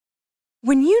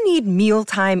When you need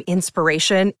mealtime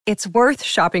inspiration, it's worth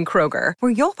shopping Kroger,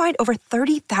 where you'll find over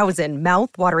 30,000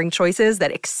 mouth-watering choices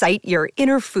that excite your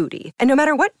inner foodie. And no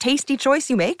matter what tasty choice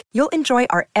you make, you'll enjoy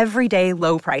our everyday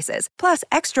low prices, plus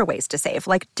extra ways to save,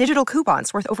 like digital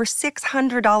coupons worth over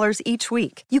 $600 each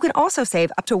week. You can also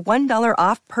save up to $1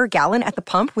 off per gallon at the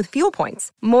pump with fuel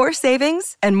points. More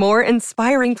savings and more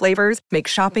inspiring flavors make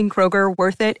shopping Kroger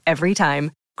worth it every time.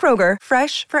 Kroger,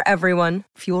 fresh for everyone.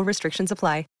 Fuel restrictions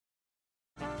apply.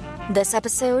 This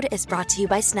episode is brought to you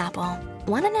by Snapple.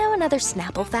 Want to know another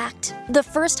Snapple fact? The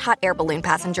first hot air balloon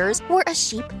passengers were a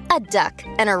sheep, a duck,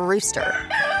 and a rooster.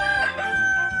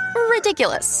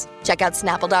 Ridiculous. Check out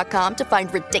Snapple.com to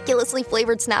find ridiculously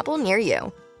flavored Snapple near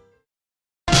you.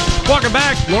 Welcome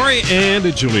back. Lori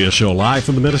and Julia show live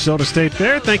from the Minnesota State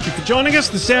Fair. Thank you for joining us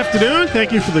this afternoon.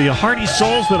 Thank you for the hearty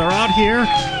souls that are out here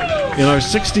in our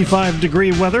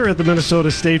 65-degree weather at the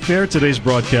Minnesota State Fair. Today's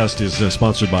broadcast is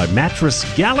sponsored by Mattress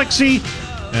Galaxy.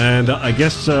 And I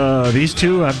guess these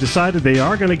two have decided they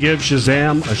are going to give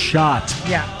Shazam a shot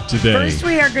today. First,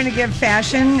 we are going to give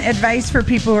fashion advice for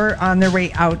people who are on their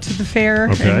way out to the fair.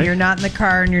 Okay. And you're not in the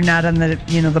car and you're not on the,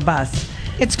 the bus.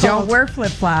 It's cold. Don't wear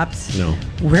flip-flops. No.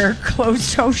 Wear a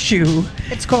closed-toe shoe.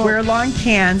 It's cold. Wear long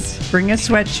pants. Bring a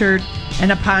sweatshirt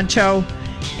and a poncho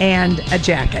and a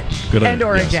jacket. Good and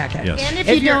or yes, a jacket. yes. And if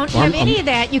you don't have any of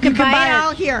that, you can buy it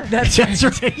all here. That's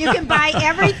right. You can buy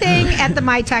everything at the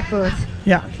MyTech booth.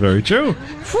 Yeah. Very true.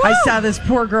 I saw this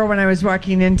poor girl when I was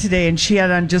walking in today, and she had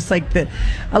on just like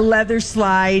a leather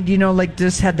slide, like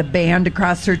just had the band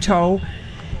across her toe.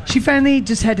 She finally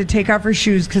just had to take off her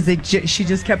shoes because she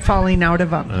just kept falling out of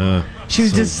them. She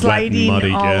was just sliding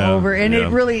muddy, all over, and it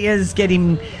really is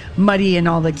getting muddy in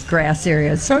all the grass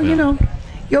areas. So,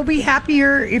 you'll be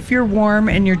happier if you're warm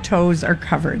and your toes are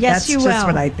covered. Yes, That's you will. just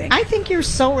what I think. I think you're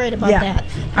so right about that.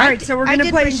 All right, so we're going to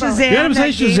play Shazam. You're going to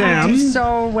play Shazam.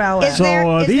 So well.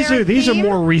 So these are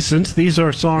more recent. These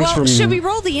are songs from... should we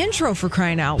roll the intro for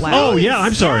crying out loud? Oh, yeah.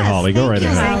 I'm sorry, Holly. Go right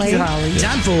ahead. Thank you, Holly.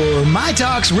 Time for My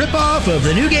Talk's ripoff of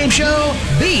the new game show,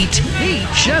 Beat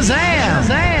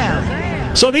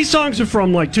Shazam. So these songs are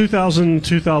from like 2000,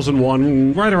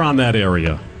 2001, right around that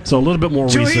area. So a little bit more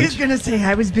recent. Julia's going to say,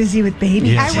 I was busy with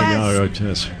babies. Yes, I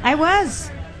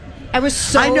was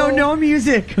so... I know no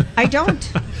music. I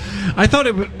don't. I thought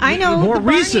it was more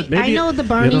recent. Maybe I know the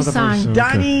Barney song.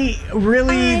 Donnie,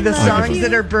 really, the songs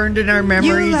that are burned in our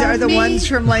memories are the ones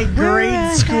from like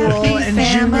grade school and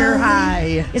junior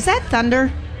high. Is that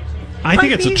Thunder? I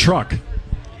think it's a truck.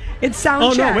 It's Soundcheck.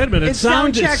 Oh, no, wait a minute. It's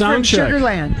Soundcheck from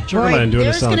Sugarland. Sugarland doing a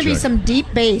There's going to be soundcheck. some deep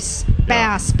bass,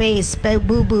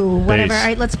 boo-boo, whatever. All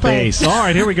right, let's play. Bass. All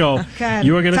right, here we go. God.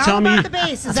 You are going to It's tell all me... about the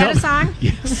bass. Is that a song?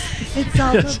 Yes. It's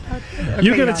all Yes. about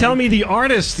You're going to tell me the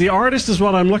artist. The artist is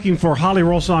what I'm looking for. Holly,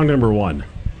 roll song number 1.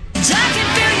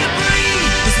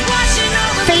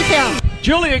 Faith Hill.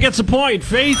 Julia gets a point.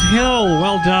 Faith Hill.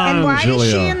 Well done, And why Julia.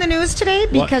 is she in the news today?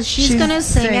 Because she's going to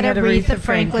sing sang at at Aretha Aretha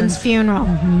Franklin's funeral.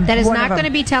 That is One not of going to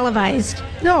them. be televised.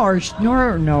 No.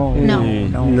 No.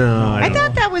 No, I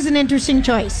thought that was an interesting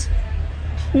choice.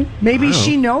 Maybe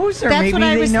she knows, or That's maybe what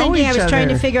I they was know thinking. each I was trying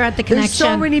to other. figure out the There's so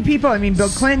connection. many people. I mean, Bill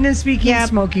Clinton is speaking, Yep.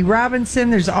 Smokey Robinson.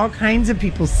 There's all kinds of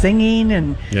people singing,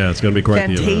 and Yeah, it's going to be quite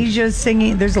the event. Fantasia's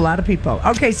singing. There's a lot of people.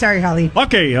 Okay, sorry, Holly.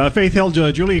 Okay, Faith Hill,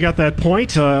 Julia, you got that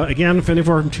point. Again, if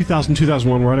anywhere from 2000,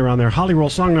 2001, right around there. Holly, roll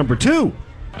song number 2.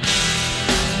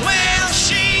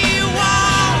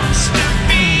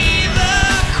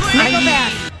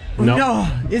 Nickelback. No.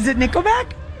 Is it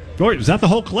Nickelback? Wait, was that the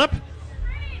whole clip?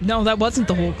 No, that wasn't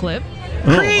the whole clip.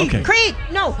 Oh, okay. Creed.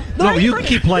 No. No, Lori you Creed.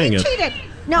 keep playing Creed it. cheated.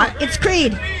 No, it's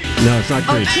Creed. No, it's not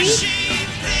Creed.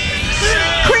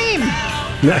 Cream.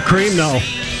 No, Cream, no.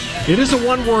 It is a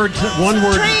one-word.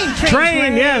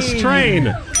 Train, yes,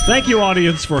 train. Thank you,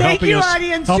 audience, for Thank helping you, us.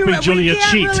 audience. Helping Julia we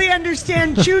can't cheat. really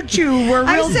understand choo-choo. We're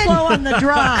real slow on the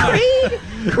draw. Creed.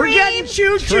 We're getting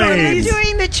choo-choo. Train. He's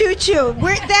doing the choo-choo.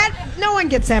 No one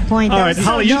gets that point. All right,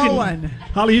 Holly, you no can. one.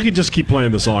 Holly, you can just keep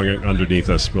playing the song underneath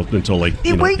us until they. We if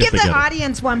give they the get it.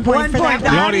 audience 1 point for that The The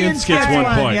one. audience gets gets 1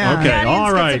 one, point. yeah. Okay, The audience all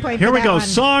gets a right. point Here for we that go. one.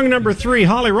 Song number 3.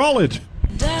 Holly, roll it.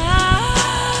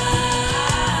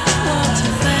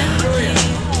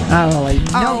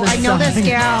 Oh, I know this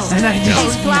gal. And I don't.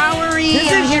 She's flowery.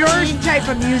 This and is hippie. your type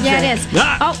of music. Yeah, it is.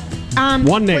 Ah. Oh,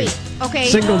 One name. Wait, okay.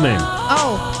 Single name.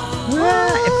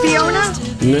 Fiona?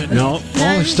 No, all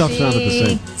her stuff's not at the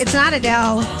same. It's not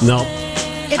Adele. No,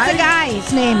 It's a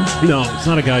guy's name. no, it's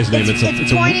not a guy's name. It's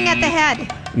It's a pointing at the head.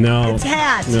 no. It's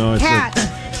Hat. No, it's Hat.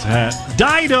 Yes.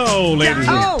 Dido, ladies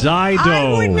and Dido.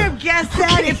 I wouldn't have guessed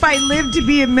that if I lived to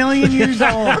be 1,000,000 years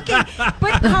old. Okay,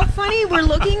 but how funny, we're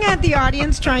looking at the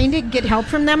audience trying to get help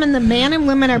from them, and the man and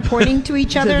women are pointing to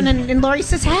each other, and Lori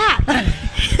says, hat.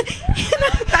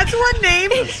 That's one name.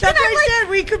 That's what I said.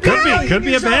 We could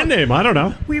be a band name. I don't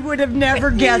know. We would have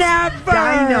never guessed.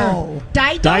 Dido.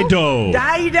 Dido.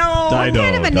 What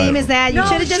kind of a name is that? You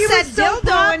should have just said so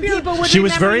dildo, and people would. She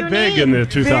was very big in the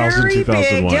 2000,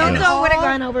 2001. Dildo would have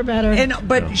gone over better.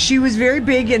 But she was very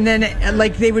big, and then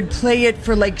like they would play it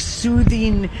for like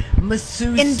soothing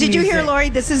masseuse. And did you hear, Lori?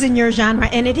 This is in your genre,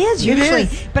 and it is usually.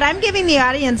 But I'm giving the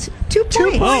audience 2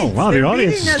 points. Oh wow, the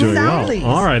audience is doing well.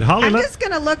 All right, Holly. I'm just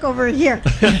gonna look over here.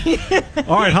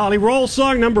 All right, Holly, roll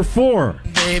song number 4.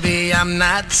 Baby, I'm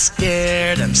not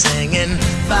scared. I'm singing,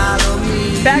 follow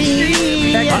me.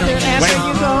 Wait,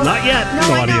 not yet,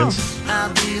 audience. I'll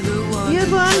be the one. You're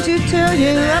going to turn you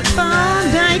up all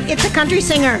night. It's a country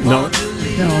singer. No. 2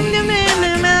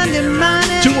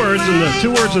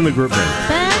 words in the group name.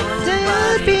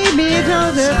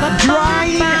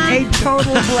 Drawing a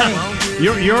total blank.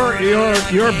 You're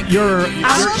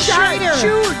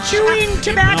chewing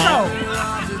tobacco.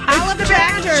 Olive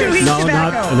Tractor. Chewing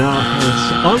tobacco.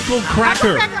 It's Uncle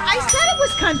Cracker. I said it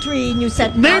was country, and you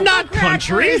said They're no. not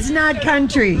country. It's not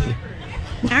country.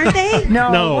 Aren't they?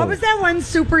 No. What was that one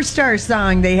superstar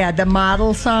song they had? The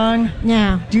model song?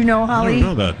 Yeah. Do you know, I Holly?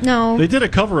 don't know that. No. They did a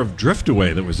cover of Drift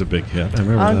Away that was a big hit. I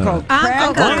remember Uncle that.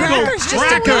 Uncle Cracker. Cracker's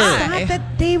just a I guy. thought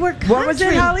that they were country. What was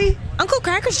it, Holly? Uncle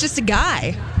Cracker's just a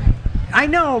guy. I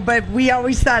know, but we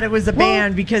always thought it was a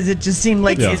band because it just seemed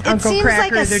like Yeah. it's Uncle seems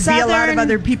Cracker. like a There'd be a lot of southern-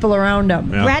 other people around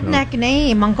him. Yeah. Redneck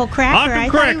name, Uncle Cracker. Uncle I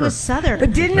thought Cracker. he was Southern.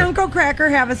 But didn't Uncle Cracker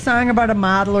have a song about a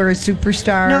model or a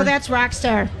superstar? No, that's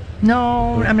Rockstar.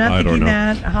 No, I'm not I don't thinking know.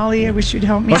 that. Holly, I wish you'd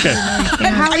help me. Okay.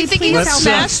 Are you thinking Let's,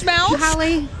 Smash Mouth?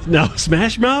 Holly? No,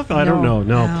 Smash Mouth? I don't know.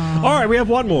 No. All right, we have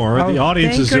one more. The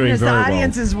audience Thank is doing goodness very the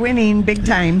audience well. is winning big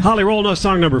time. Holly, roll no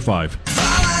song number 5.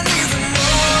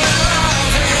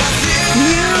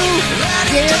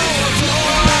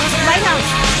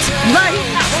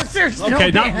 Lighthouse. There's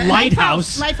Okay, no not band.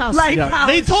 Lighthouse. Lighthouse. Lighthouse.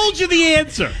 They told you the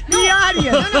answer. The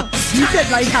audience. No. You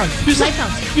said Lighthouse. You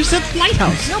said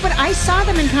Lighthouse. No, but I saw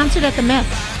them in concert at the Myth.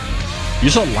 You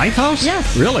saw Lighthouse?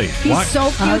 Yes. Really? He's Why? so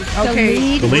cute.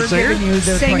 Okay. The lead we're singer? giving you the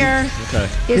singer Okay.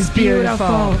 is It's beautiful.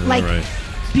 beautiful. Like, All right.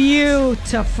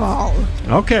 beautiful.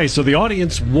 Okay, so the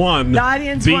audience won. The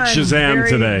audience beat won Shazam very,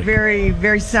 today. Very,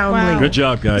 very soundly. Wow. Good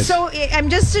job, guys. So, I'm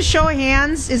just to show of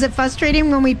hands, is it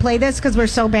frustrating when we play this because we're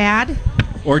so bad?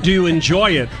 Or do you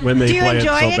enjoy it when they Do you play it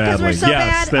so enjoy it 'cause badly? we're so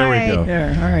yes, bad? there All we right. go.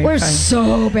 There, all right. We're fine.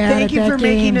 so bad Thank at you that for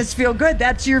making game. us feel good.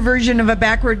 That's your version of a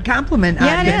backward compliment.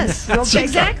 Yeah, it audience. is. We'll take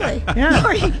Exactly. Yeah.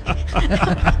 Lori.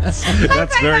 That's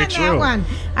very on true. That one.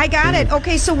 I got it.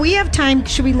 Okay, so we have time.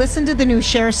 Should we listen to the new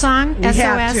Cher song, We SOS,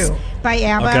 have to. by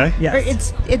ABBA? Okay.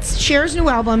 Yes. Or it's Cher's new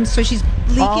album, so she's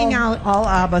leaking out. all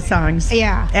ABBA songs.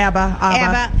 Yeah. ABBA.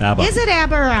 ABBA. Is it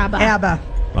ABBA or ABBA? ABBA.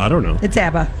 I don't know. It's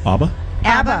ABBA. ABBA?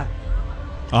 ABBA.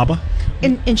 ABBA?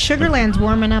 And Sugarland's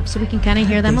warming up, so we can kind of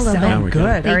hear them a little Sound bit.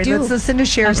 good. They All right, do. let's listen to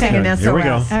Cher singing SOS. Here we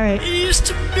go. All right. It used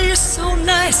to be so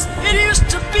nice. It used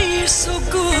to be so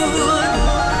good.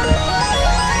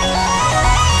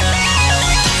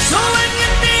 So when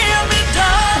you're near me,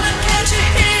 darling, can't you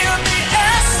hear me?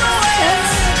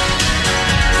 SOS.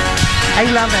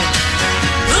 I love it.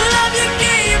 The love you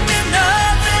gave me,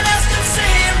 nothing else can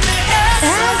save me.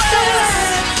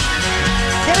 SOS.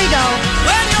 Here we go.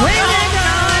 When you're gone,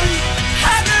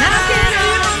 how can I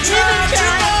even try to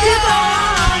move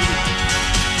on?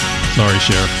 Sorry,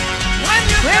 Cher. When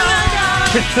you're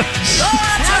gone,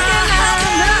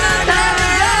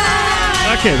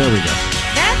 Okay, there we go.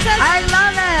 That's us. I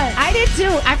love it. I did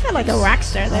too. I feel like a rock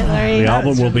star there, Larry. The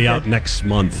album will be out next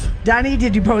month. Donnie,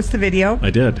 did you post the video?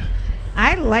 I did.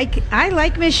 I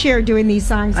like Miss Cher doing these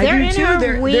songs. I They're do in too. her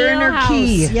They're in her wheelhouse.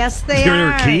 key. Yes, they They're in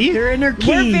are. her key? They're in her key.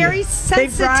 We're very They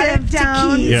brought sensitive it to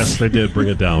down. keys. Yes, they did bring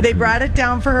it down. They brought it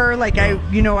down for her. Like I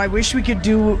wish we could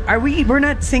do. We're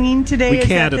not singing today. We Is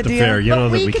can't that at the deal? fair. You know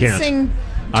But that we can can't. sing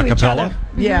to A each cappella? other.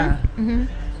 Yeah.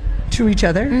 To each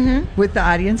other with the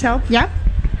audience help. Yep.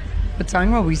 What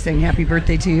song will we sing? Happy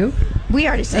birthday to you. We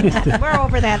already sang that. We're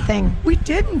over that thing. We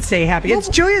didn't say happy. It's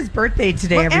Julia's birthday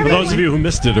today. Well, For Everybody. those of you who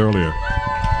missed it earlier.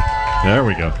 There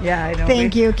we go. Yeah, I know.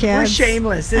 Thank you, kids. We're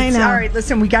shameless. I It's, know. All right,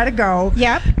 listen, we got to go.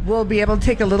 Yep. we'll be able to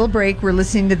take a little break. We're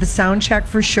listening to the sound check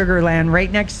for Sugarland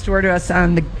right next door to us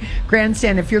on the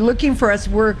grandstand. If you're looking for us,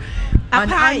 we're on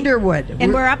high. Underwood.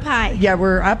 And we're up high. Yeah,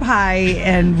 we're up high,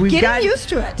 and we've Getting used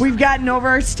to it. We've gotten over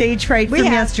our stage fright from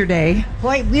yesterday.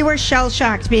 Boy, we were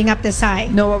shell-shocked being up this high.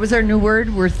 No, what was our new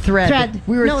word? We're thread.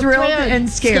 We were thrilled and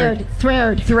scared.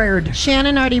 Thread.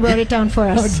 Shannon already wrote it down for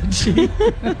us. Oh, did she?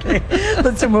 Okay.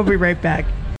 Listen, we'll be right back.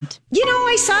 You know,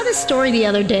 I saw this story the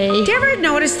other day. Did you ever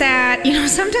notice that? You know,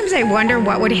 sometimes I wonder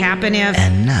what would happen if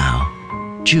And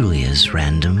now, Julia's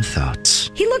random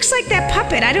thoughts. he looks like that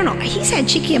puppet. I don't know. He's had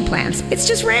cheeky implants. It's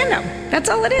just random. That's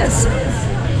all it is.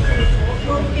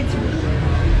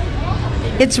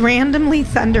 It's randomly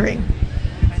thundering.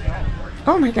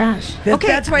 Oh my gosh. Okay.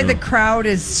 That's why the crowd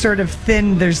is sort of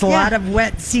thin. There's a lot of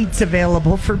wet seats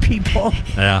available for people.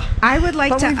 Yeah. I would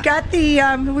like But to.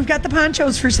 we've got the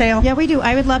ponchos for sale. Yeah, we do.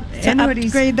 I would love to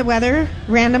Annuities. upgrade the weather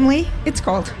randomly. It's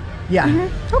cold. Yeah.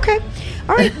 Okay.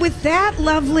 All right. With that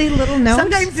lovely little note.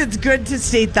 Sometimes it's good to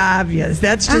state the obvious.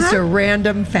 That's just a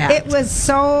random fact. It was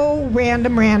so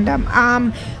random.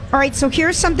 All right, so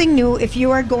here's something new. If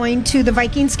you are going to the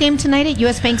Vikings game tonight at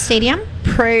US Bank Stadium,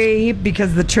 Pray,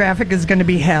 because the traffic is going to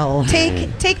be hell.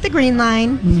 take the Green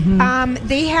Line.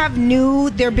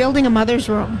 They're building a mother's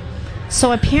room.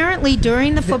 So apparently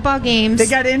during the football games, They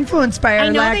got influenced by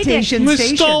our lactation They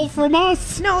station. stole from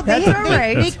us. no, they That's all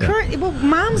right.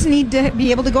 moms need to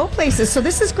be able to go places. So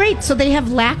this is great. So they have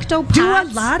lacto pods. Do a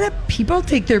lot of people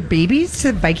take their babies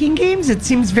to Viking games? It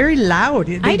seems very loud.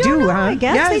 They I don't do, know. huh? I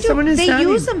guess yeah, they do. someone is They telling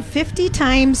use me. them 50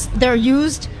 times. They're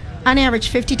used on average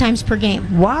 50 times per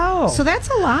game. Wow. So that's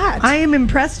a lot. I am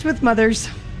impressed with mothers.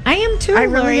 I am too. I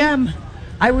really Lori. am.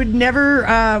 I would never,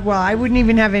 I wouldn't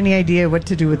even have any idea what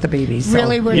to do with the babies. So.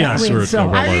 Really would Yeah, not. so So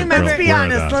we're I like- remember, let's be we're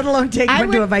honest, that. let alone take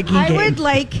one to a Viking game. I would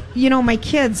like, my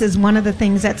kids is one of the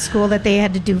things at school that they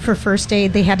had to do for first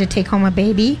aid. They had to take home a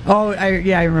baby. Oh, I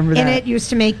remember that. And it used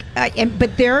to make,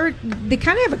 but they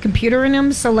kind of have a computer in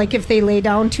them. So like if they lay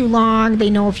down too long,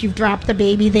 they know if you've dropped the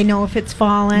baby, they know if it's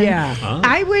fallen. Yeah.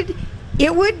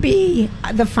 It would be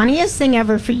the funniest thing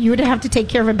ever for you to have to take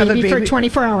care of a baby, for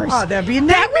 24 hours. Oh, that'd be a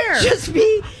nightmare. That would just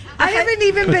be. I haven't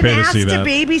even I'd been pay to asked see to that.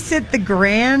 babysit the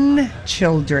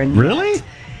grandchildren. Really?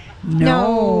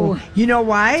 No. You know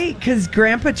why? Because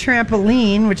Grandpa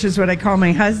Trampoline, which is what I call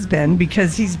my husband,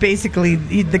 because he's basically,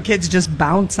 the kids just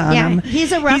bounce on Yeah, him.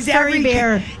 he's a rough furry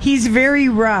bear. He's very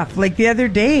rough. Like the other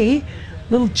day,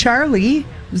 little Charlie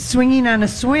was swinging on a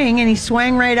swing, and he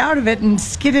swang right out of it and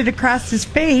skidded across his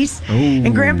face.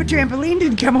 And Grandpa Trampoline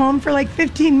didn't come home for like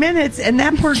 15 minutes, and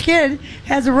that poor kid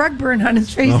has a rug burn on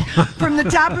his face from the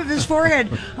top of his forehead,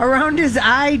 around his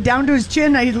eye, down to his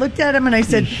chin. I looked at him and I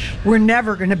said, we're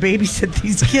never going to babysit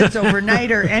these kids overnight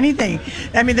or anything.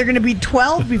 I mean, they're going to be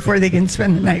 12 before they can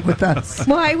spend the night with us.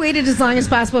 Well, I waited as long as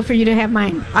possible for you to have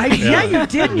mine. Yeah, you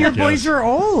did. And your boys were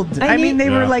old. I mean, they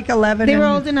were like 11. They were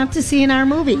and- old enough to see in our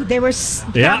movie. They were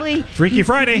probably Freaky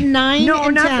Friday. 9 No,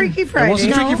 and not 10. Freaky Friday. It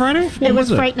wasn't Freaky Friday? What It was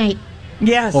was it? Fright Night.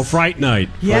 Yes. Oh, Fright Night.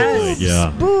 Yes. Fright Night,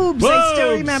 yeah. Boobs. I still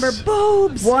Boobs. remember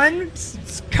boobs. One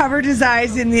covered his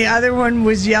eyes, and the other one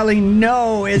was yelling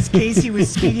 "no" as Casey was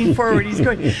speeding forward. He's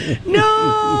going,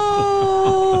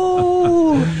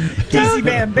 "No!" Casey,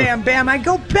 bam, bam, bam. I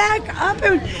go back up,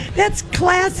 and that's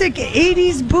classic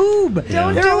 '80s boob.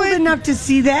 They're old enough to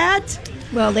see that.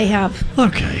 Well, they have.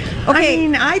 Okay. I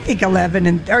mean, I think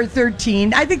 11 or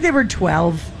 13. I think they were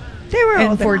 12. They were and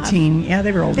old 14. enough. Yeah,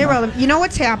 they were old. They were enough. old. You know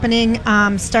what's happening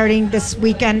starting this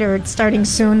weekend or starting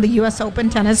soon? The U.S. Open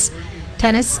tennis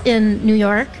in New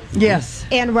York. Yes.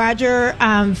 And Roger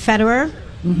Federer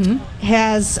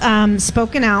has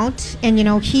spoken out, and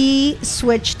he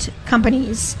switched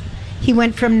companies. He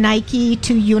went from Nike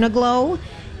to Uniqlo,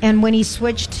 and when he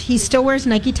switched, he still wears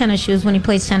Nike tennis shoes when he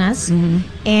plays tennis.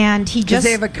 And he Because just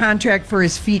they have a contract for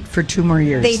his feet for 2 more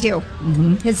years. they do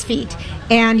his feet,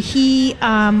 and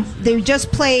they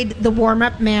just played the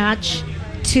warm-up match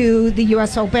to the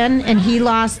U.S. Open, and he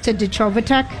lost to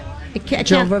Djokovic.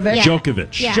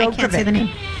 Djokovic. Yeah, I can't say the name.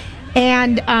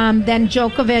 And then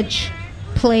Djokovic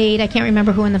played. I can't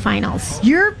remember who in the finals.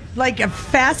 You're like a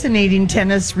fascinating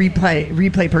tennis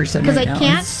replay person. Because right I now.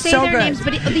 can't It's say so their good. names,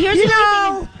 but here's you the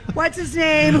know what's his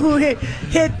name? Who hit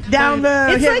down the?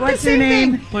 It's hit, like what's the their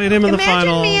same name? thing. Played him in the Imagine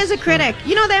final. me as a critic.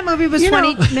 That movie was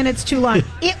 20 minutes too long.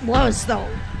 It was though.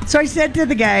 So I said to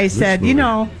the guy, I said, movie.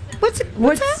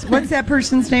 what's that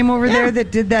person's name over there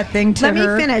that did that thing to Let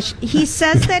her? me finish. He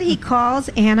says that he calls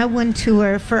Anna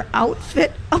Wintour for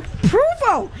outfit approval.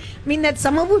 I mean, that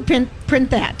someone would print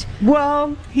that.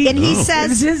 Well, he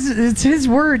says it's his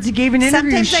words. He gave an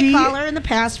interview. Sometimes I call her in the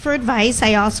past for advice.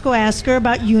 I also ask her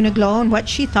about Uniqlo and what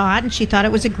she thought, and she thought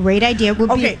it was a great idea. It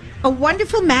would be a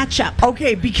wonderful matchup.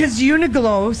 Okay, because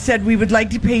Uniqlo said we would like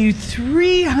to pay you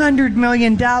 $300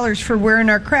 million for wearing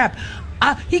our crap.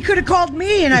 He could have called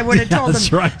me and I would have told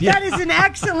him. Right, yeah. That is an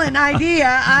excellent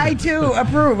idea. I, too,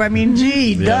 approve. I mean,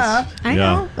 gee, duh. I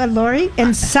know, but Lori,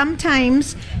 and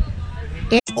sometimes...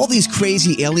 All these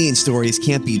crazy alien stories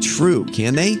can't be true,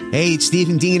 can they? Hey, it's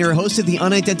Stephen Diener, host of the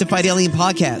Unidentified Alien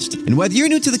Podcast. And whether you're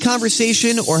new to the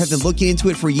conversation or have been looking into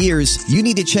it for years, you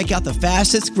need to check out the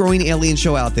fastest growing alien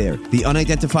show out there, the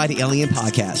Unidentified Alien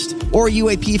Podcast, or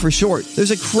UAP for short.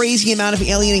 There's a crazy amount of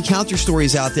alien encounter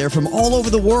stories out there from all over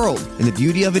the world. And the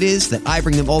beauty of it is that I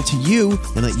bring them all to you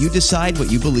and let you decide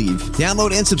what you believe.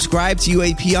 Download and subscribe to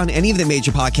UAP on any of the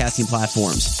major podcasting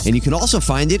platforms. And you can also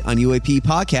find it on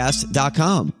UAPpodcast.com.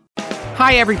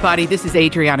 Hi, everybody. This is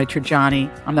Adriana Trajani.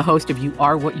 I'm the host of You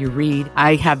Are What You Read.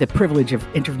 I have the privilege of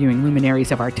interviewing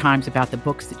luminaries of our times about the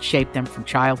books that shaped them from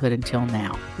childhood until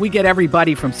now. We get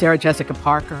everybody from Sarah Jessica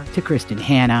Parker to Kristen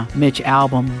Hanna, Mitch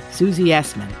Albom, Susie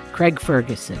Essman, Craig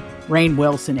Ferguson, Rainn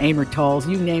Wilson, Amor Tolls,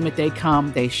 you name it, they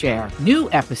come, they share. New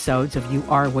episodes of You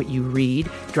Are What You Read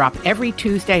drop every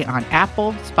Tuesday on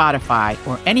Apple, Spotify,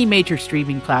 or any major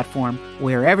streaming platform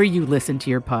wherever you listen to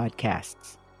your podcasts.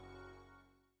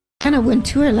 Anna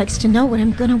Wintour likes to know what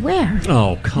I'm going to wear.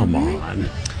 Oh, come on.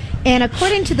 And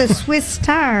according to the Swiss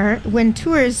Star,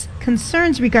 Wintour's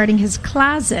concerns regarding his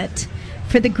closet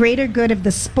for the greater good of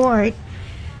the sport,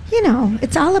 you know,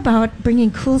 it's all about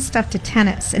bringing cool stuff to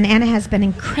tennis. And Anna has been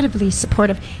incredibly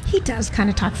supportive. He does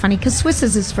kind of talk funny because Swiss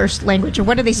is his first language. Or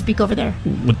what do they speak over there?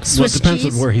 Swiss depends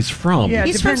cheese? on where he's from. Yeah,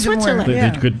 He's from depends on where.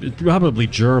 Switzerland. It could probably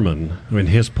German in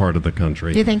his part of the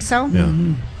country. Do you think so? Yeah.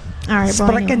 Mm-hmm. All right, well,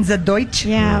 Sprechen Sie Deutsch?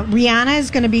 Yeah, Rihanna is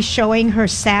going to be showing her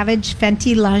Savage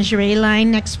Fenty lingerie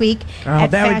line next week. Oh,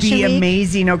 that would be Fashion Week.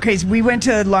 amazing. Okay, so we went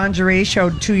to a lingerie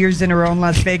show 2 years in a row in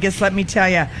Las Vegas. Let me tell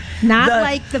you. Not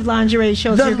like the lingerie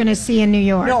shows you're going to see in New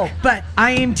York. No, but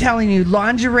I am telling you,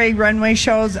 lingerie runway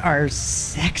shows are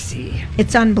sexy.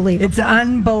 It's unbelievable. It's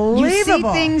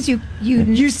unbelievable. You see things,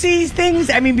 you see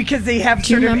things, I mean, because they have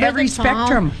sort of every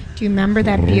spectrum. Do you remember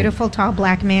that beautiful tall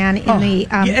black man in the...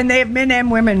 yeah, and they have men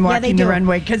and women walking the do.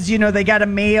 runway because, you know, they got a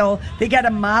model,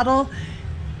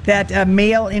 that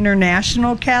Male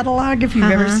International catalog, if you've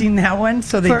ever seen that one.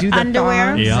 So they For do the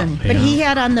underwear. thongs. But he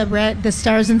had on the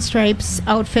Stars and Stripes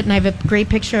outfit, and I have a great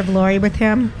picture of Lori with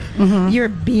him. Mm-hmm. You're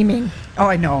beaming. Oh,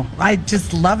 I know. I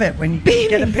just love it when you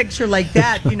get a picture like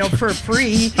that, you know, for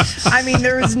free. I mean,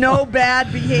 there was no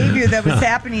bad behavior that was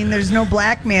happening. There's no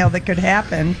blackmail that could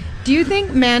happen. Do you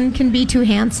think men can be too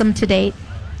handsome to date?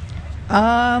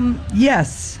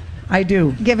 Yes, I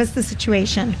do. Give us the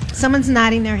situation. Someone's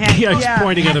nodding their head. Yeah, he's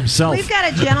pointing at himself. We've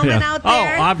got a gentleman out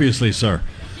there. Oh, obviously, sir.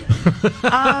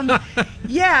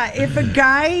 Yeah, if a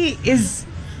guy is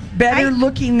better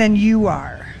looking than you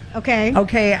are.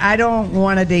 Okay, I don't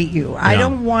want to date you. I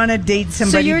don't want to date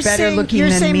somebody better looking than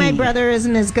me. You're saying my brother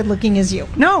isn't as good looking as you?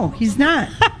 No, he's not.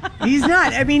 He's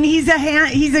not. I mean, he's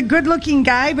a good looking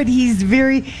guy, but he's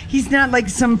not like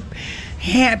some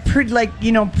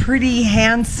pretty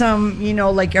handsome, you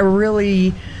know, like a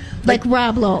really like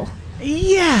Rob Lowe.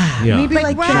 Yeah, maybe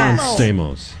like John Rob Lowe.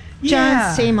 Stamos.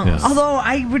 John Stamos. Yes. Although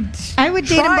I would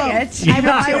date them try both. it.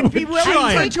 I would be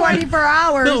willing for 24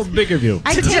 hours. No big of you.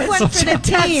 I did one for the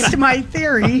team. Test my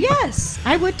theory. Yes,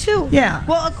 I would too. Yeah.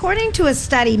 Well, according to a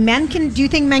study, do you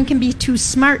think men can be too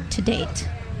smart to date?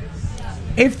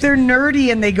 If they're nerdy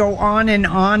and they go on and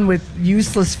on with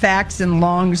useless facts and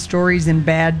long stories and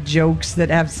bad jokes that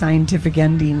have scientific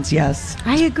endings, yes.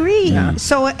 I agree. Yeah.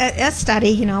 So a study,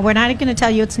 you know, we're not going to tell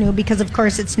you it's new because, of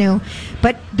course, it's new.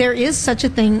 But there is such a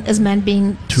thing as men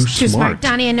being too smart.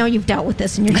 Donnie, I know you've dealt with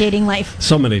this in your dating life.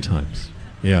 So many times.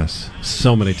 Yes,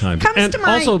 so many times. Comes and to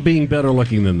mind. also being better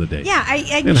looking than the date. Yeah,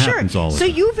 I'm it sure. Happens all the so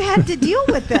time. you've had to deal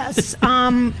with this.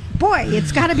 Boy,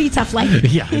 it's got to be tough life.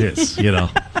 Yeah, it is, you know.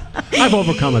 I've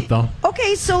overcome it, though.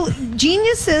 Okay, so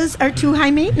geniuses are too high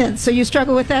maintenance, so you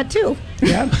struggle with that, too.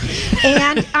 Yeah.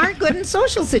 And aren't good in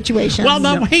social situations. Well,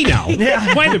 now, hey, now.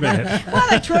 Wait a minute. Well,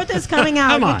 the truth is coming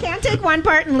out. Come on. You can't take one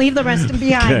part and leave the rest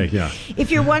behind. Okay, yeah.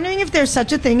 If you're wondering if there's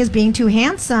such a thing as being too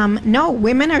handsome, no,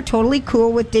 women are totally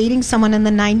cool with dating someone in the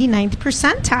 99th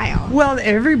percentile. Well,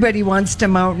 everybody wants to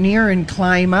mountaineer and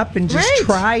climb up and just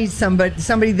try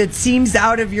somebody that seems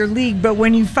out of your league. But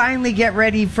when you finally get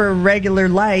ready for regular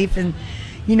life and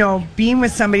being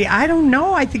with somebody. I don't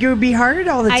know. I think it would be hard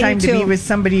all the time to be with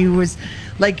somebody who was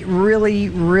like really,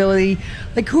 really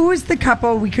like, who was the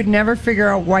couple? We could never figure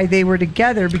out why they were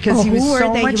together because he was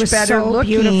so much better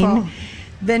looking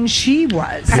than she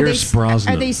was. Pierce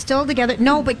Brosnan. Are they still together?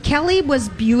 No, but Kelly was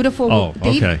beautiful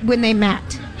when they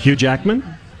met. Hugh Jackman?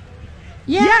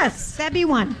 Yes. That'd be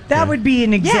one. That would be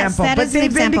an example. Yes, but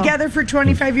they've been together for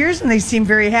 25 years and they seem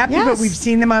very happy, but we've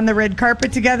seen them on the red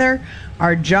carpet together.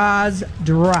 Our jaws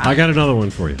drop. I got another one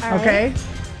for you. Okay.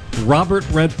 Robert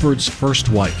Redford's first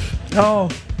wife. Oh.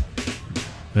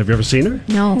 Have you ever seen her?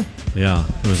 No. Yeah.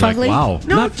 It was Fugly? like, wow.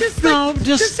 No, just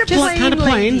a plain kind of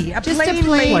plain. lady. Just a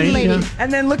plain lady. Yeah.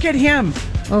 And then look at him.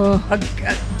 Oh.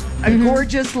 A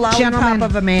gorgeous lollipop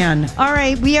of a man. All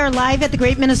right, we are live at the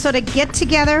Great Minnesota Get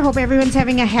Together. Hope everyone's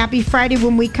having a happy Friday.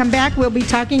 When we come back, we'll be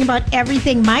talking about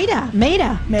everything Maida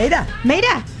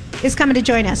is coming to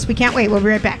join us. We can't wait. We'll be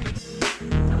right back.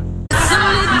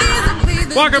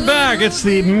 Welcome back. It's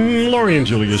the Lori and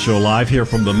Julia Show live here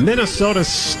from the Minnesota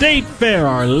State Fair,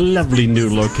 our lovely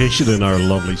new location in our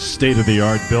lovely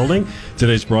state-of-the-art building.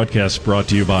 Today's broadcast brought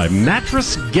to you by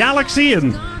Mattress Galaxy,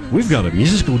 and we've got a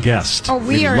musical guest. Oh,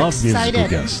 we are love excited.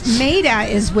 Musical guests. Maida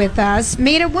is with us.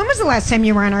 Maida, when was the last time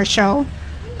you were on our show?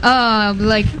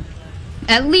 Like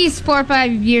at least 4 or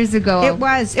 5 years ago. It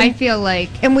was. I feel like.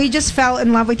 And we just fell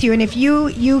in love with you. And if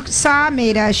you saw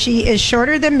Maida, she is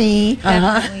shorter than me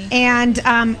and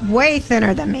way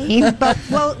thinner than me. But,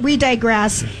 well, we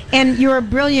digress. And you're a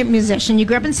brilliant musician. You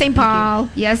grew up in St. Paul.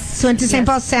 Yes. So went to St.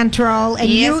 Paul Central. And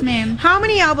yes, ma'am. How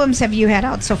many albums have you had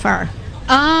out so far?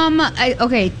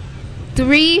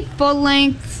 3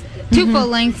 full-lengths. 2 full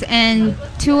lengths and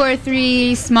 2 or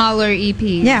 3 smaller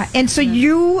EPs. Yeah, and so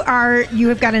you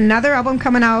have got another album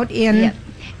coming out in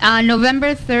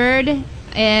November 3rd,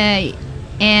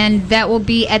 and that will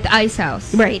be at the Ice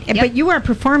House. Right, Yep. but you are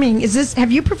performing.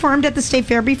 Have you performed at the State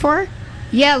Fair before?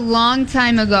 Yeah, long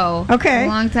time ago. Okay, a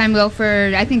long time ago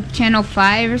for I think Channel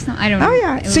 5 or something. I don't know. Oh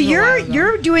yeah. So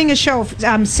you're doing a show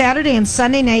Saturday and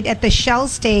Sunday night at the Shell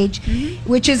Stage,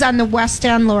 which is on the West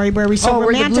End, Lori, where we saw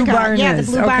where the Blue Barn Yeah, is.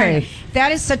 the Blue Barn.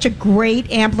 That is such a great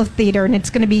amphitheater, and it's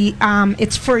going to be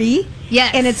it's free.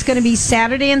 Yes. And it's going to be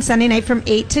Saturday and Sunday night from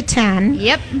 8 to 10.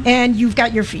 Yep. And you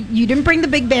didn't bring the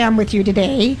big band with you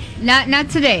today. Not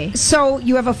today. So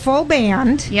you have a full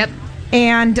band. Yep.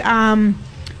 And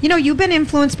you've been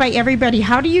influenced by everybody.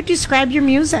 How do you describe your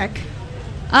music?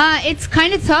 It's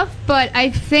kind of tough, but I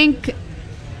think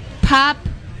pop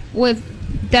with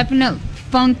definite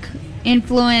funk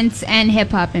influence and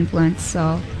hip-hop influence.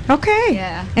 So okay.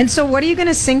 Yeah. And so what are you going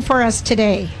to sing for us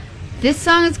today? This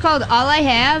song is called All I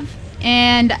Have,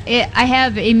 and I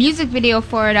have a music video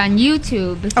for it on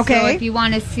YouTube. Okay. So if you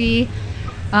want to see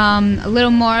a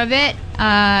little more of it,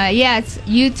 it's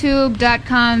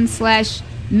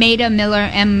youtube.com/Maida Miller,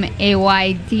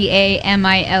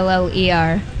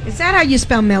 MAYDAMILLER. Is that how you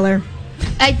spell Miller?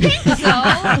 I think so.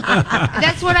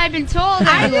 That's what I've been told.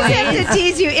 I just have to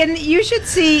tease you, and you should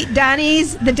see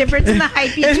the difference in the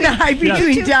height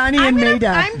between Donnie and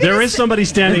Maida. There is somebody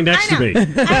standing next to me.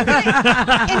 And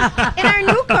our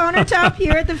new countertop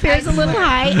here at the fair is a little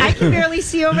high. I can barely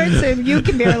see over it, so you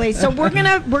can barely. So we're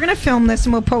gonna film this,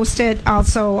 and we'll post it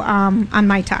also on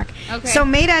My Talk. Okay. So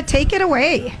Maida, take it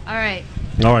away. All right.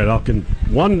 All right,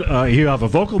 you have a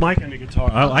vocal mic and a guitar.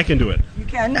 I can do it. You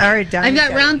can? All right, Donnie. I've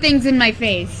got round things in my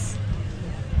face.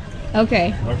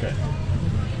 Okay. Okay.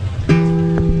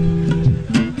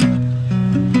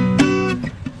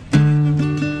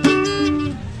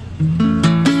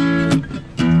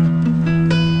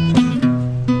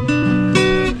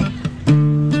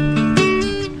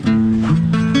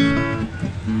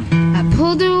 I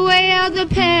pulled away all the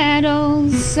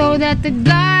petals so that the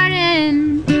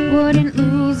garden wouldn't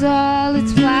lose all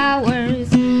its flowers.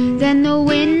 Then the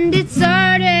wind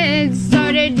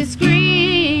started to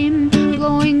scream,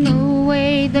 blowing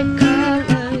away the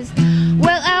colors.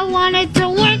 Well, I wanted to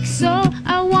work so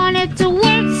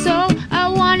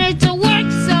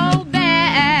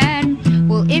bad.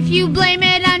 Well, if you blame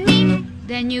it on me,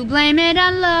 then you blame it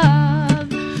on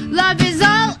love. Love is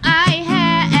all I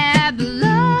have.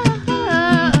 Love.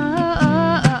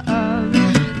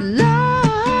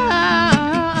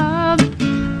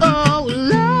 Oh,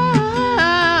 love.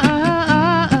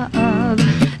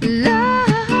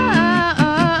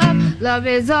 Love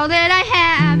is all that I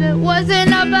have. It wasn't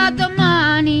about the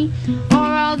money or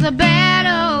all the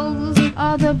battles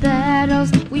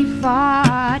we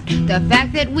fought. The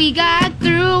fact that we got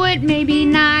through it, maybe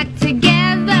not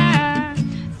together,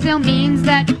 still means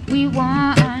that we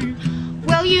won.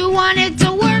 Well, you wanted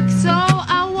to work, so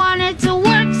I wanted to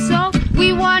work, so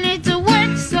we wanted to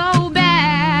work so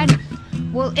bad.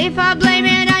 Well, if I blame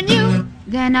it on you,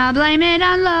 then I blame it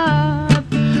on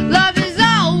love. Love is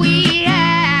all we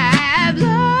have.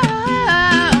 Love,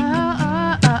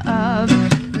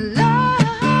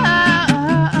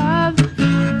 love,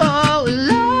 oh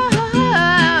love,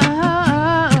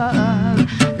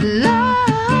 love.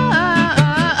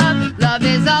 Love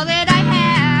is all that I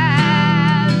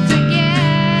have to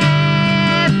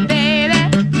give, baby.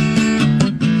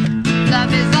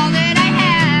 Love is all that I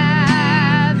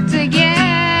have to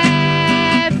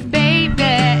give, baby.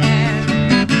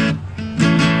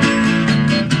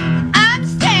 I'm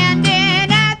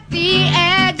standing at the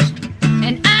edge,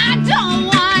 and I don't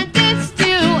want this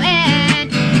to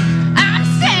end. I'm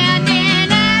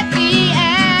standing at the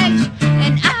edge,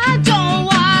 and I don't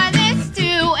want this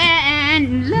to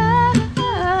end. Love,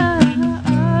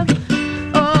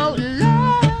 oh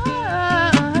love,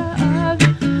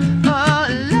 oh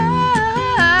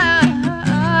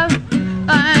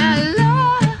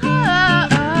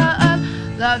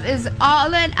love, love is all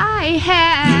that I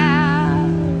have.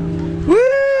 Woo!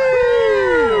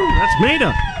 That's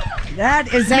Maida.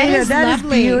 That is That Maida. is That is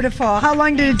lovely. beautiful. How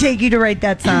long did it take you to write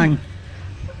that song?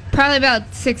 Probably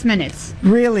about 6 minutes.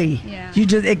 Really? Yeah.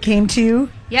 It came to you?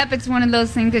 Yep, it's one of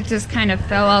those things that just kind of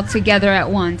fell all together at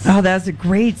once. Oh, that's a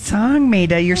great song,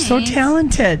 Maida. You're so Thanks.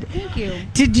 talented. Thank you.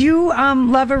 Did you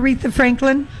love Aretha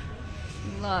Franklin?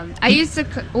 Love. I used to,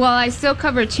 I still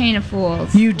cover Chain of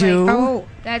Fools. You do? Oh,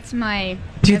 that's my.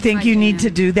 Do you that's think my you need jam.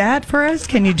 to do that for us?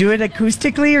 Can you do it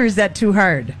acoustically, or is that too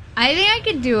hard? I think I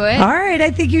could do it. All right,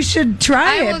 I think you should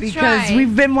try I it will because try.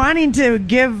 we've been wanting to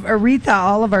give Aretha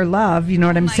all of our love. You know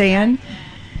what I'm saying?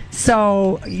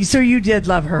 So you did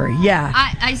love her, yeah.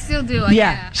 I still do.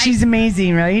 Yeah, she's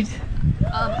amazing, right?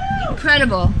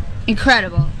 Incredible.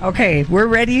 Incredible. Okay, we're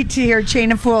ready to hear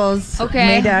Chain of Fools. Okay.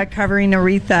 Maida covering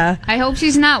Aretha. I hope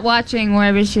she's not watching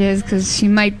wherever she is because she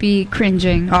might be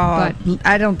cringing. Oh,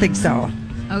 I don't think so.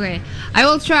 But, okay. I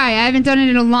will try. I haven't done it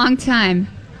in a long time.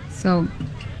 So.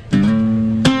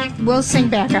 We'll sing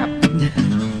back up.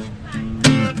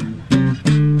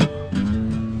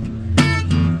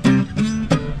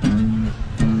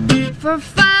 For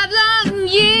 5 long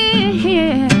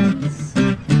years,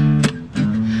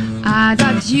 I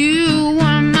thought you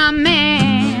were my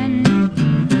man,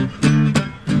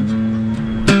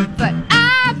 but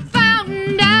I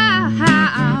found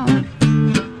out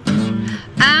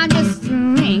I'm just a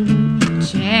link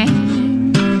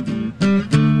chain.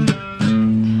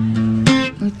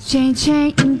 Chain,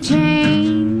 chain,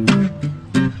 chain,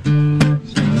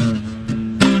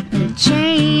 a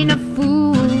chain of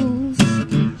fools.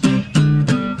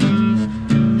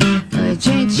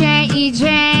 Chain, chain,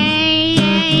 chain,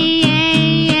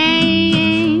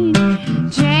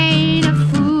 chain of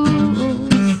fools.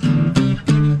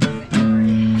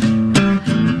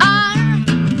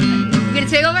 You gonna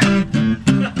take over?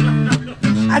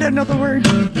 I don't know the words.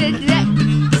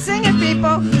 Sing it,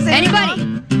 people. Sing Anybody?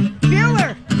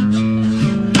 Bueller.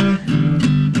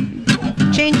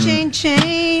 Chain, chain,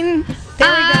 chain. There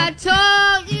we go. I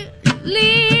told you,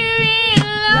 leave me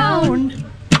alone.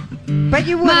 But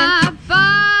you wouldn't. My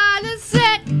father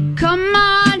said, come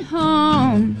on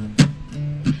home.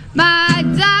 My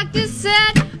doctor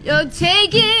said, you'll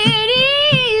take it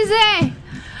easy.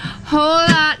 Whole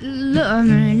lot of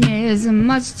loving is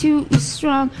much too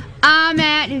strong. I'm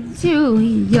addicted to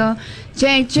your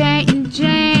chain, chain,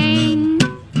 chain.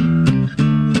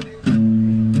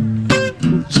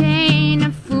 Chain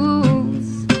of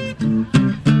fools.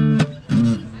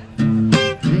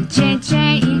 Chain,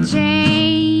 chain,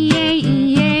 chain.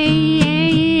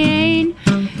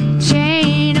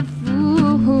 Chain of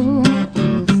fools.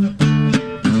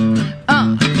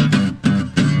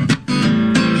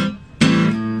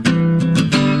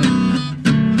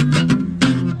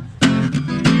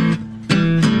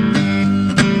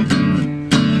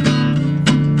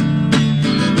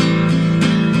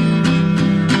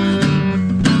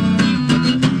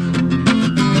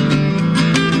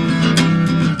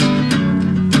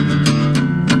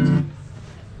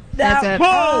 That's it.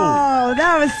 Oh,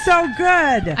 that was so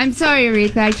good. I'm sorry,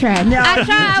 Aretha. I tried. No, I you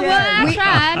tried. did. Well, I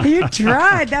tried. You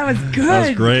tried. That was good. That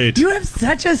was great. You have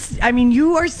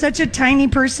you are such a tiny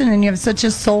person and you have such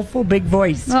a soulful, big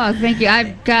voice. Oh, thank you.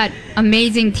 I've got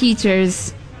amazing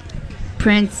teachers.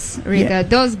 Prince, Aretha. Yeah.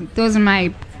 Those are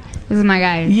my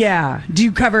guys. Yeah. Do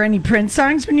you cover any Prince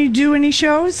songs when you do any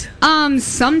shows?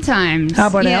 Sometimes. How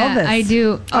about Yeah, Elvis? I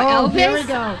do. Oh, Elvis? here we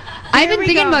go. I've been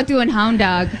thinking about doing Hound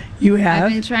Dog. You have?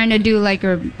 I've been trying to do like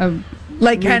a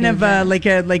like kind of like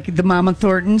the Mama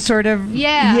Thornton sort of.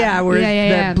 Yeah. Yeah, where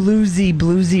Yeah. the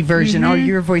bluesy version. Oh, Mhm.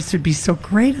 your voice would be so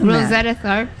great on that. Rosetta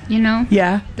Tharpe, you know?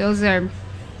 Yeah. Those are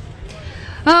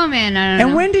Oh, man, I don't know.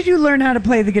 And when did you learn how to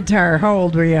play the guitar? How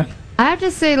old were you? I have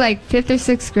to say, like, 5th or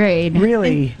 6th grade.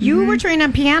 Really? You were trained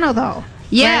on piano, though.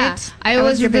 Yeah, right? I That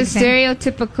was your the big thing.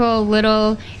 stereotypical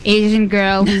little Asian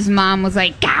girl whose mom was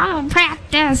like, "Go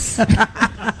practice."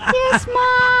 Yes,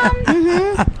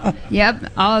 Mom.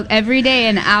 Yep, every day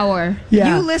an hour.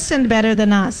 You listened better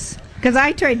than us. Because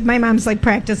I tried, my mom's like,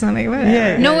 practice. I'm like,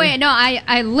 whatever. No, wait, no,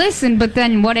 I listened, but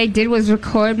then what I did was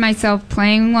record myself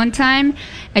playing one time.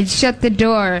 I'd shut the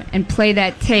door and play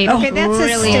that tape. Okay, that's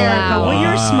really hysterical. loud. Well,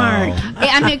 you're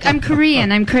smart. I'm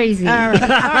Korean. I'm crazy. All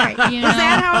right. You know? Is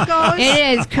that how it goes?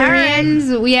 It is. Koreans,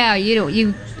 yeah,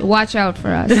 you watch out for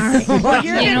us. Well,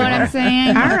 You know what I'm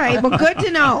saying? All right. Well, good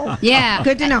to know. Yeah.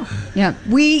 Good to know. Yeah.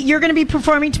 You're going to be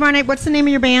performing tomorrow night. What's the name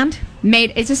of your band?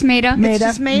 It's just Maida. It's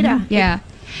just Maida. Yeah.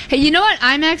 Hey, you know what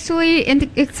I'm actually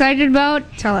excited about?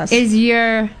 Tell us. Is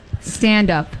your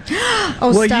stand-up.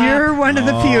 Oh, well, stop. you're one of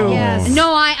the few. Yes.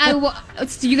 No,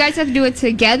 so you guys have to do it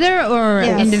together or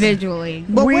Yes. individually?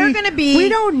 Well, we're going to be... We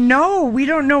don't know. We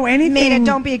don't know anything. Maida,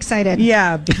 don't be excited.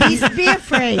 Yeah. Be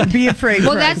afraid. Be afraid.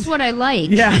 Well, Christ. that's what I like.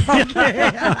 Yeah. Okay.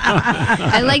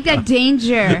 I like that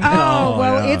danger. Oh,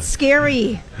 well, it's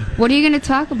scary. What are you going to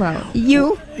talk about?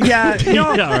 You? Yeah.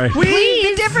 No. Yeah, right.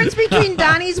 The difference between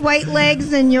Donnie's white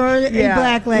legs and your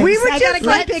black legs. We would I got a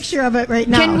just good picture of it right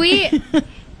now. Can we...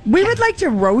 We would like to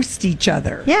roast each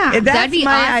other. Yeah. That's That'd be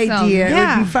my awesome. idea. It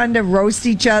Yeah. would be fun to roast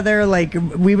each other. Like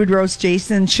we would roast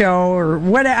Jason's show or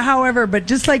whatever, however, but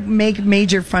just like make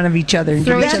major fun of each other and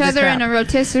Throw give each other crap. in a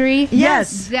rotisserie?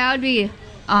 Yes. That would be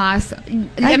awesome.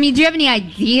 I mean, do you have any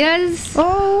ideas?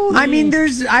 Oh, I mean,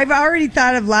 I've already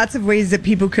thought of lots of ways that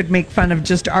people could make fun of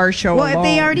just our show well, alone.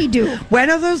 they already do. When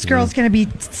are those girls going to be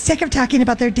sick of talking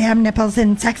about their damn nipples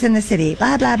and Sex in the City?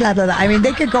 Blah, blah, blah, blah, blah. I mean,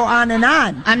 they could go on and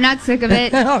on. I'm not sick of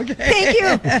it. Okay. Thank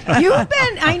you.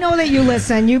 I know that you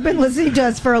listen. You've been listening to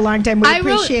us for a long time. We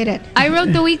appreciate it. I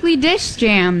wrote the weekly dish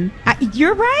jam.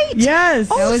 You're right. Yes.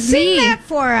 Oh, That was sing me. that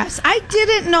for us. I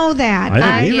didn't know that.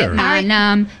 I didn't either. get my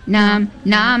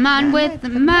nom on with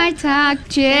my talk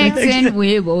chicks, and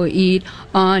we will eat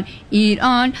on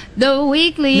the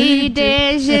weekly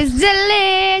dish. Is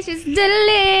delicious,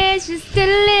 delicious,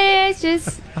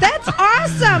 delicious. That's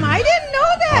awesome. I didn't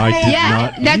know that. I man. did Yeah,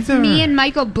 not that's either. me and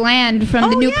Michael Bland from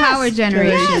the New yes. Power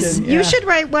Generation. Yes, you should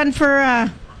write one for.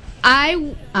 I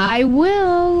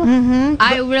will.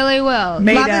 I really will.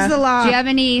 Maida. Love is the law. Do you have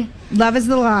any Love is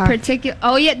the law. particular?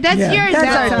 Oh yeah, that's Yeah, yours. that's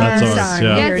That's our That's theme ours, song.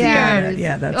 yeah. We That's already got yours. it.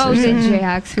 Yeah, that's Oh, ours.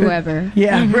 Jax, whoever.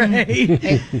 Yeah,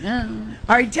 right.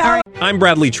 All right, tell I'm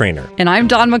Bradley Trainer. And I'm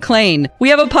Don McClain. We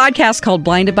have a podcast called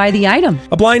Blinded by the Item.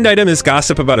 A blind item is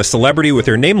gossip about a celebrity with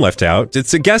their name left out.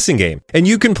 It's a guessing game, and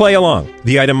you can play along.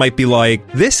 The item might be like,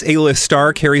 this A-list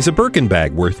star carries a Birkin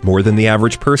bag worth more than the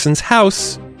average person's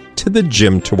house to the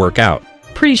gym to work out.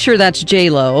 Pretty sure that's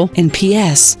J-Lo. And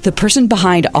P.S. the person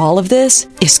behind all of this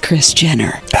is Kris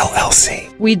Jenner,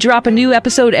 LLC. We drop a new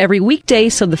episode every weekday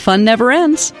so the fun never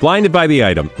ends. Blinded by the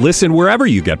Item. Listen wherever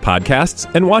you get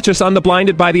podcasts, and watch us on the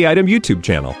Blinded by the Item YouTube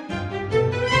channel.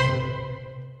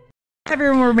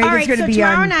 everyone where Maida's All right, going to so be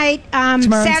tomorrow on. night,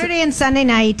 tomorrow- Saturday and Sunday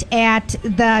night at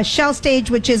the Shell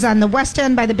Stage, which is on the west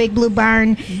end by the Big Blue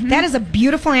Barn. That is a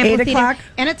beautiful 8 amphitheater. o'clock?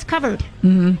 And it's covered.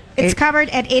 Mm-hmm. It's covered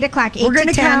at 8 o'clock, 8 We're to going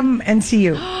to 10. come and see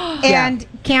you. And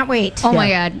can't wait. Oh my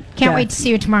God. Can't wait to see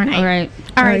you tomorrow night. All right.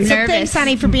 All right, so Nervous. thanks,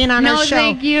 honey, for being on No, our show.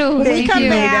 thank you. When Thank we come you.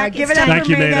 back, Give it's it up time- Thank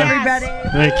you, for Maida, Maida. everybody.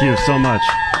 Thank you so much.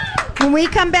 When we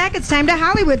come back, it's time to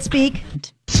Hollywood speak.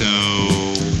 So,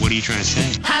 what are you trying to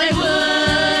say?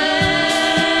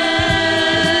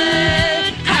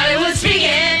 Hollywood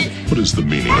speaking. What is the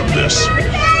meaning of this?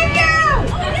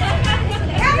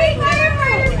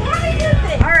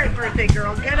 All right, birthday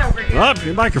girl, get over here. Oh,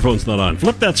 your microphone's not on.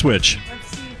 Flip that switch.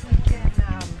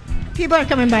 People are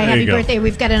coming by. There Happy you go. birthday.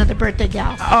 We've got another birthday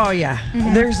gal. Oh, yeah.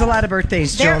 There's a lot of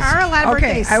birthdays, There Jules. are a lot of okay,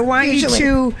 birthdays, I want usually.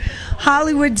 you to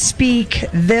Hollywood speak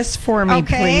this for me,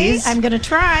 Okay, please. I'm going to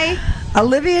try.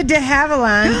 Olivia de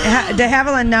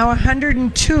Havilland, now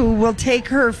 102, will take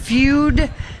her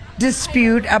feud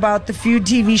dispute about the Feud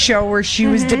TV show where she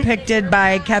was depicted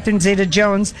by Catherine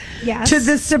Zeta-Jones Yes. to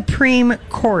the Supreme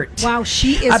Court. Wow,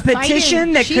 she is a petition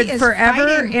fighting. that She could is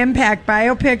forever fighting. impact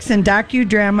biopics and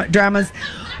docudramas.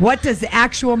 What does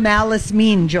actual malice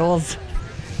mean, Jules?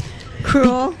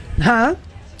 Cruel? Huh?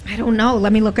 I don't know.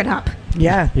 Let me look it up.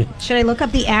 Yeah. Should I look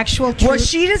up the actual truth? Well,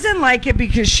 she doesn't like it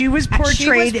because she was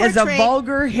portrayed as a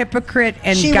vulgar hypocrite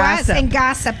and she gossip. was, and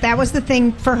gossip. That was the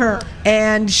thing for her.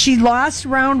 And she lost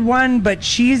round one, but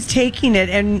she's taking it.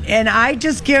 And I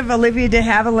just give Olivia de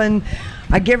Havilland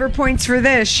I give her points for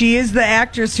this. She is the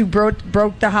actress who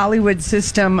broke the Hollywood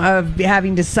system of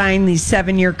having to sign these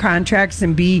 7-year contracts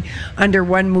and be under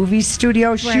one movie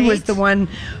studio. She was the one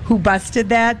who busted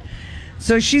that.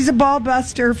 So she's a ball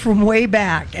buster from way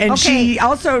back. And she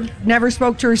also never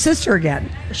spoke to her sister again.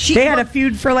 They had a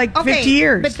feud for like 50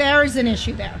 years. But there is an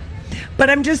issue there. But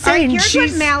I'm just saying, here's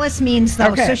what malice means,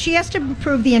 though. Okay. So she has to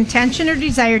prove the intention or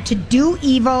desire to do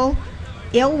evil,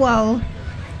 ill will.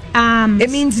 It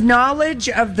means knowledge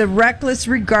of the reckless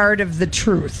regard of the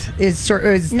truth is the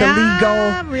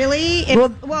legal. Really?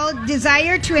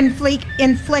 Desire to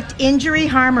inflict injury,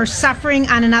 harm, or suffering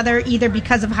on another, either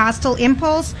because of hostile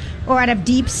impulse or out of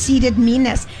deep-seated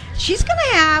meanness. She's going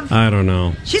to have. I don't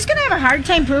know. She's going to have a hard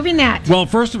time proving that. Well,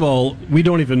 first of all, we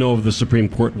don't even know if the Supreme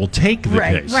Court will take the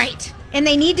case. Right. And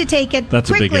they need to take it That's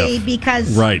quickly a big if.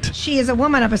 because she is a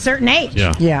woman of a certain age.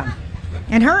 Yeah.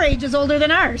 And her age is older than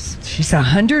ours. She's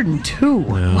 102.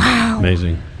 Yeah. Wow.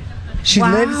 Amazing. She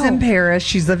lives in Paris.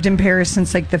 She's lived in Paris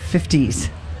since like the 50s.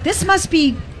 This must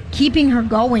be keeping her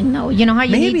going, though. You know how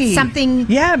you need something.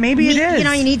 Yeah, maybe it is. You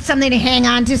know, you need something to hang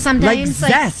on to sometimes.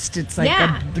 Like zest. It's like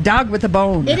a dog with a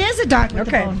bone. It is a dog with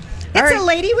a bone. It's a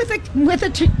lady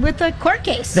with a court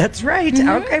case. That's right.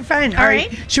 Mhm. Okay, fine. All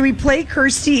right. Should we play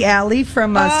Kirstie Alley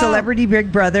from Celebrity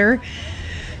Big Brother?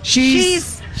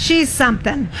 She's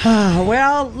something.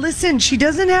 Well, listen, she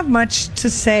doesn't have much to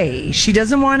say. She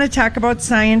doesn't want to talk about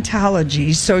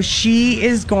Scientology, so she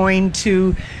is going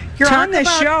to. You're on the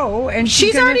show, and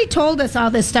she's already told us all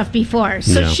this stuff before.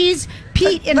 So she's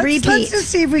Pete and repeat. Let's just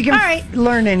see if we can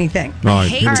learn anything. I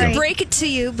hate to break it to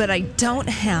you, but I don't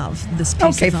have this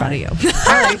piece of audio. All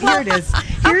right, here it is.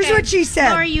 Here's what she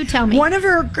said. Laura, you tell me. One of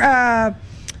her,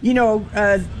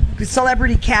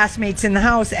 celebrity castmates in the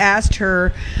house asked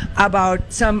her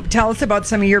tell us about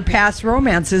some of your past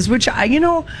romances, which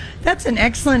that's an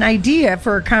excellent idea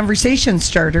for a conversation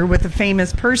starter with a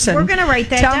famous person. We're gonna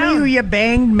write that Tell down. me who you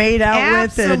banged, made out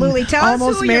with, and Absolutely. Tell us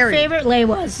almost who married. your favorite lay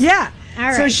was. Yeah. All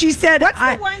right. So she said, "What's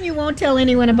the one you won't tell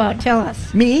anyone about? Tell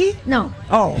us." Me? No.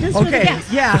 Oh, Just for the okay.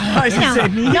 guests. Yeah, I was going to say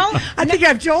me. No. I think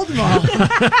I've told them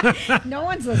all. No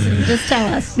one's listening. Just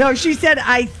tell us. No, she said,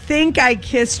 I think I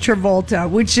kissed Travolta,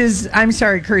 which is, I'm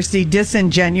sorry, Kirstie,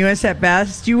 disingenuous at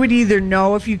best. You would either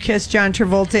know if you kissed John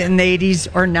Travolta in the 80s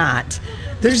or not.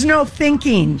 There's no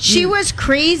thinking. She was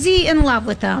crazy in love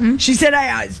with him. She said,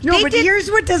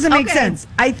 here's what doesn't make sense.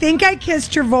 I think I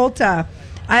kissed Travolta.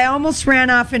 I almost ran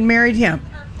off and married him.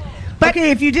 But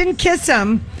if you didn't kiss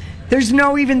him, there's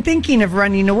no even thinking of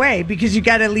running away because you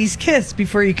got to at least kiss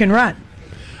before you can run.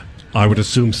 I would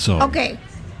assume so. Okay.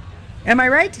 Am I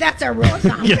right? That's our rule of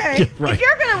thumb. Yeah, right. If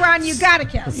you're going to run, you got to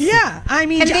kiss. Yeah, I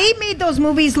mean... And they made those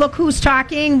movies, Look Who's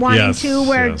Talking, 1 and 2,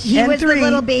 where he And was 3. the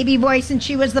little baby voice and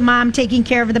she was the mom taking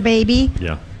care of the baby.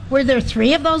 Yeah. Were there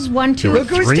 3 of those? 1, 2, Look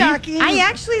Who's Talking. I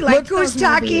actually liked Look Who's those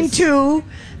Talking movies. 2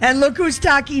 and Look Who's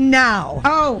Talking Now.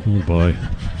 Oh. Oh, boy.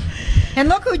 And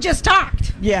Look Who Just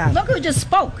Talked. Yeah. Look Who Just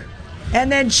Spoke. And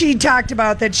then she talked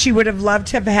about that she would have loved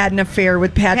to have had an affair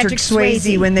with Patrick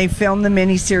Swayze when they filmed the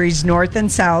miniseries North and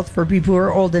South, for people who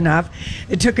are old enough.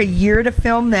 It took a year to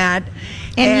film that.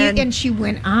 And she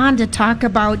went on to talk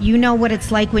about, what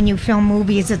it's like when you film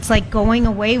movies. It's like going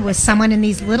away with someone in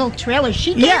these little trailers.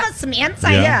 She gave us some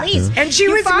insight, at least. And she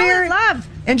You was fall in married. love.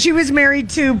 And she was married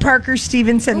to Parker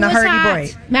Stevenson, Who the was Hardy hot?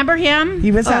 Boy. Remember him?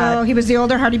 He was hot. Oh, he was the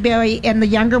older Hardy Boy, and the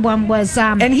younger one was.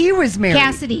 And he was married.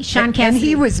 Cassidy, Sean And Cassidy.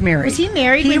 he was married. Was he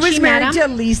married? He when was she married met to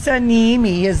him? Lisa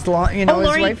Niemi, his Lori,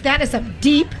 wife. that is a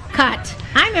deep cut.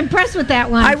 I'm impressed with that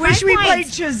one. I wish 5 we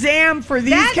points. played Shazam for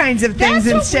these kinds of things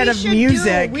That's what instead we of should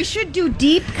music. do. We should do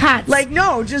deep cuts.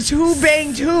 Just who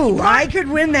banged who. I could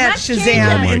win that Let's change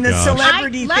Shazam it. in the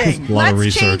celebrity thing.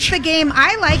 Let's change the game.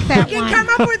 I like that We one. can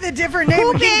come up with a different name.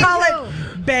 Who We can call banged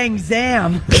it Bang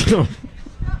Zam.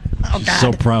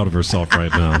 So proud of herself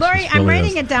right now. Lori, I'm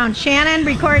writing it down. Shannon,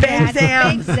 record Bang that. Zam.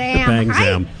 Bang Zam. Bang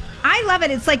Zam. I love it.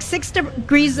 It's like 6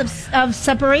 degrees of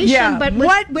separation. Yeah, But with,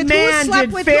 what with man who slept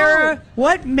did with Farrah? who?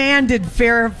 What man did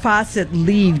Farrah Fawcett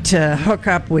leave to hook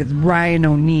up with Ryan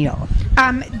O'Neal?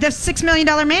 The $6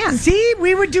 Million Man. See,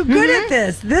 we would do good at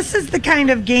this. This is the kind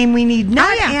of game we need.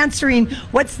 Not answering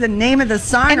what's the name of the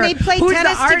song And or they play who's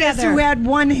tennis the artist together. who had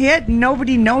one hit and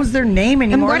nobody knows their name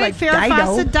And anymore. what like did Farrah Dido.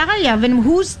 Fawcett die of? And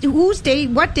whose day?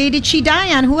 What day did she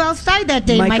die on? Who else died that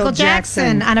day? Michael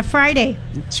Jackson Jackson. on a Friday.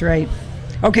 That's right.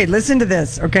 Okay, listen to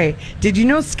this. Okay, did you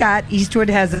know Scott Eastwood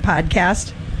has a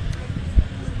podcast?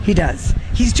 He does.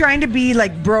 He's trying to be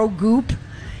like Bro Goop.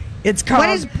 It's called. What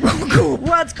is Bro Goop?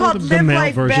 Well, it's called The Live male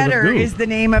Life version of Better Goop. is the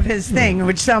name of his thing,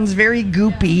 which sounds very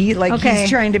goopy. Like Okay. he's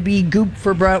trying to be Goop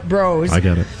for bros. I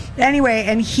get it. Anyway,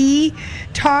 and he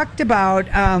talked about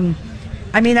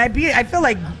I mean, I feel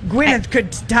like Gwyneth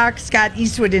could talk Scott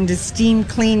Eastwood into steam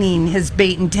cleaning his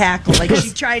bait and tackle. Like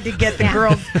she tried to get the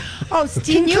girls. Oh,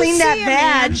 steam clean that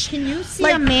vag. Can you see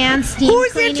a man steam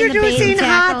who's cleaning introducing the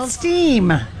hot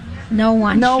steam? No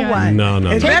one. No.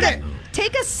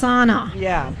 Take a sauna.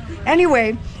 Yeah.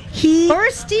 Anyway, or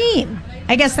steam.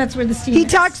 I guess that's where the steam He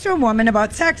is. talks to a woman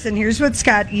about sex, and here's what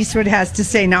Scott Eastwood has to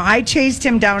say. Now, I chased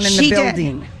him down in the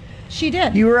building. She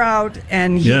did. You were out,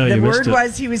 and the word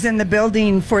was he was in the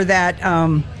building for that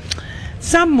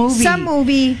some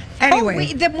movie.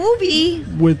 Anyway, the movie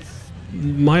with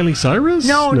Miley Cyrus?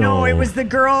 No, it was the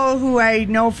girl who I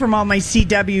know from all my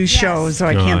CW shows, so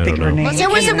I can't think of her name. It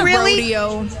wasn't really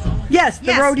rodeo. Yes,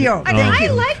 the rodeo. I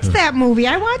liked that movie.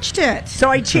 I watched it. So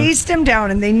I chased him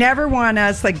down, and they never want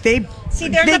us. Like they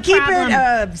keep it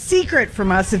a secret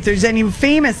from us if there's any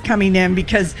famous coming in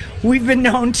because we've been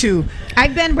known to.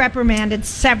 I've been reprimanded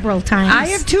several times. I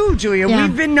have too, Julia. Yeah.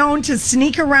 We've been known to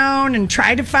sneak around and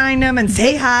try to find them and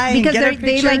say hi because and get a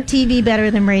they picture. like TV better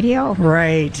than radio.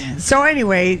 Right. So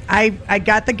anyway, I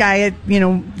got the guy at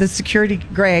the security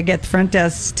Greg at the front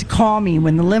desk to call me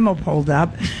when the limo pulled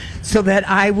up. So that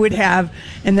I would have,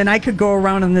 and then I could go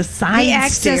around on the side The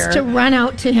access stair to run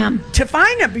out to him. to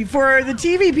find him before the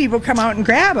TV people come out and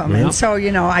grab him. Yep. And so,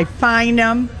 I find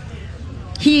him.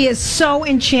 He is so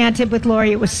enchanted with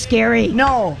Lori. It was scary.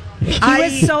 No. He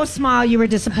was so small, you were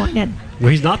disappointed. Well,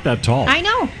 he's not that tall. I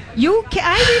know.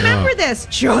 I remember this,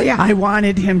 Julia. I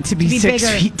wanted him to be 6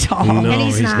 bigger. feet tall. No, And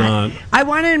he's not. I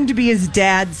wanted him to be his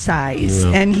dad's size,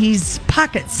 Yeah. and he's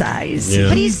pocket size. Yeah.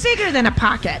 But he's bigger than a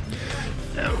pocket.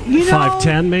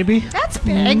 5'10", maybe? That's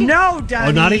big. No, Dougie.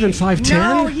 Oh, not even 5'10"?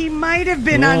 No, he might have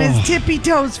been on his tippy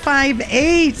toes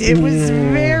 5'8". It was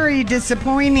very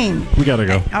disappointing. We gotta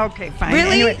go. Okay, fine.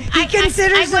 Really? Anyway, he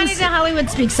considers I wanted to Hollywood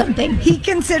speak something. He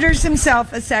considers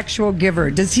himself a sexual giver.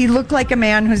 Does he look like a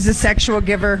man who's a sexual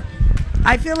giver?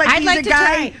 I feel like I'd he's like a to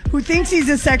guy try. who thinks he's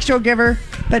a sexual giver,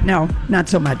 but no, not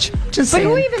so much. Just But saying.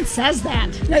 who even says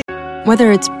that?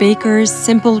 Whether it's Baker's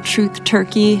Simple Truth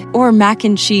Turkey or mac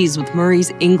and cheese with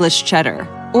Murray's English Cheddar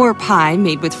or pie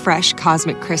made with fresh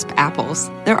Cosmic Crisp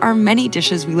apples, there are many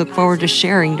dishes we look forward to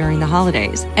sharing during the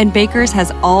holidays. And Baker's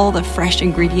has all the fresh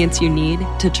ingredients you need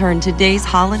to turn today's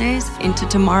holidays into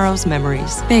tomorrow's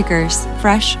memories. Baker's,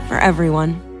 fresh for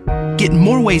everyone. Get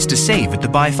more ways to save at the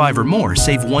Buy 5 or More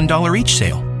Save $1 each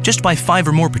sale. Just buy 5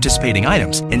 or more participating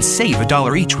items and save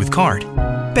 $1 each with card.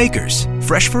 Baker's,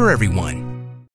 fresh for everyone.